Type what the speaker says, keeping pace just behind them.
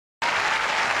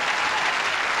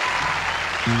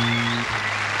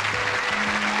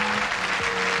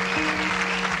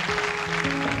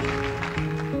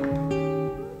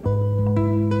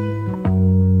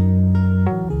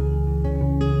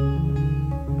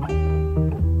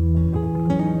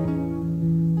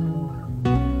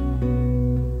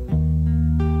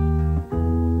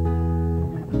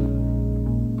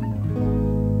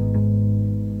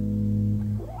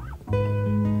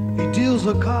Deals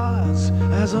the cards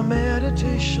as a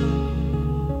meditation,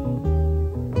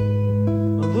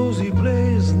 and those he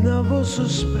plays never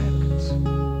suspect.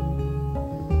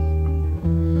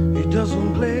 He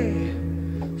doesn't play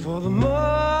for the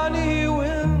money he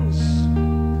wins.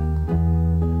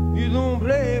 He don't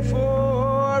play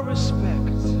for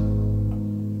respect.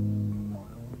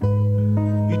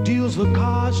 He deals the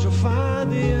cards to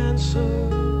find the answer,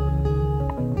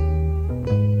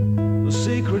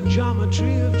 sacred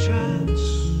geometry of chance,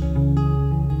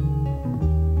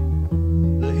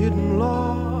 the hidden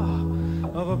law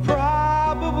of a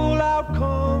probable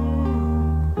outcome.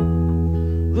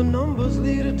 The numbers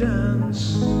lead a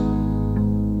dance.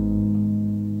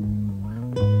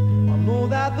 I know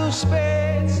that the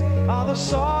spades are the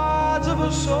swords of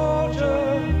a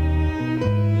soldier.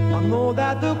 I know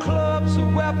that the clubs are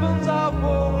weapons of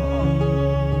war.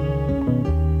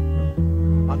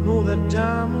 I know that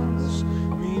diamonds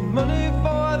mean money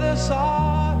for this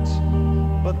art,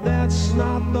 but that's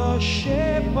not the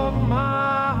shape of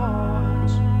my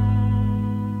heart.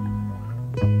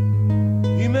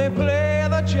 He may play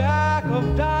the jack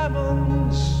of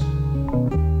diamonds,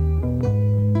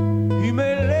 he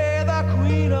may lay the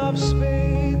queen of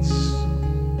spades,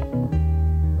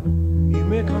 he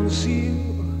may conceal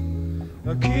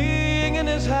a king in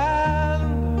his hand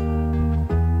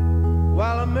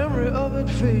while a memory of it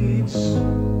fades.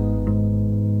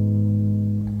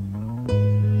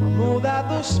 I know that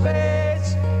the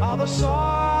spades are the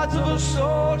swords of a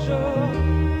soldier.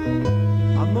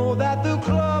 I know that the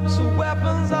clubs are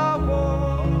weapons of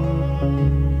war.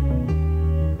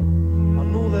 I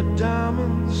know that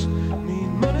diamonds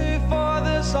mean money for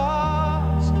this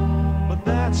art, but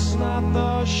that's not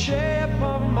the shape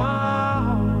of my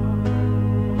heart.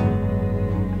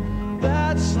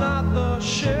 That's not the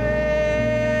shape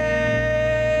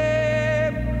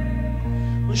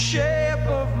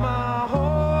of my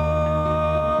heart.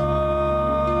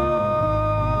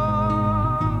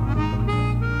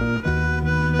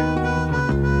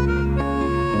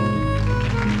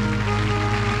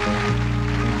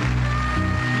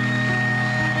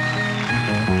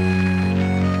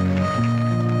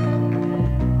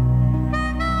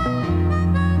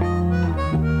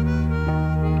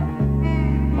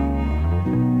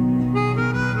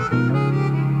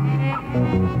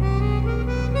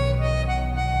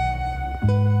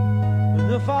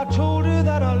 If I told you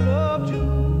that I loved you,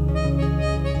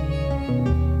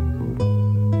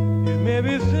 you'd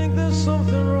maybe think there's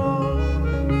something wrong.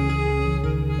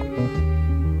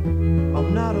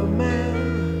 I'm not a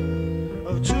man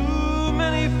of too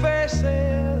many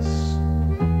faces.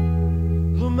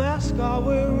 The mask I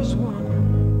wear is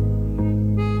one.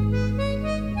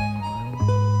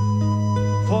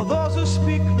 For those who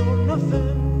speak know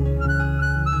nothing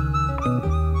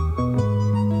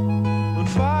and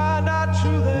find out to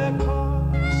their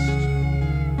cost,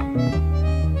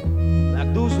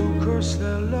 like those who curse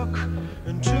their luck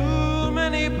in too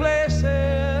many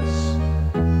places,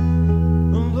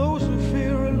 and those who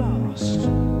fear are lost.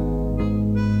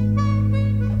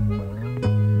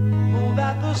 Know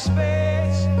that the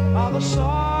spades are the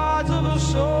swords of a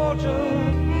soldier.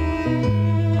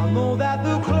 I know that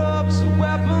the clubs are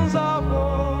weapons of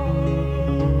war.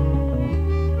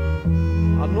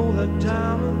 I know that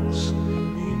diamonds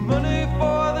money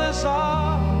for this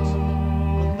art,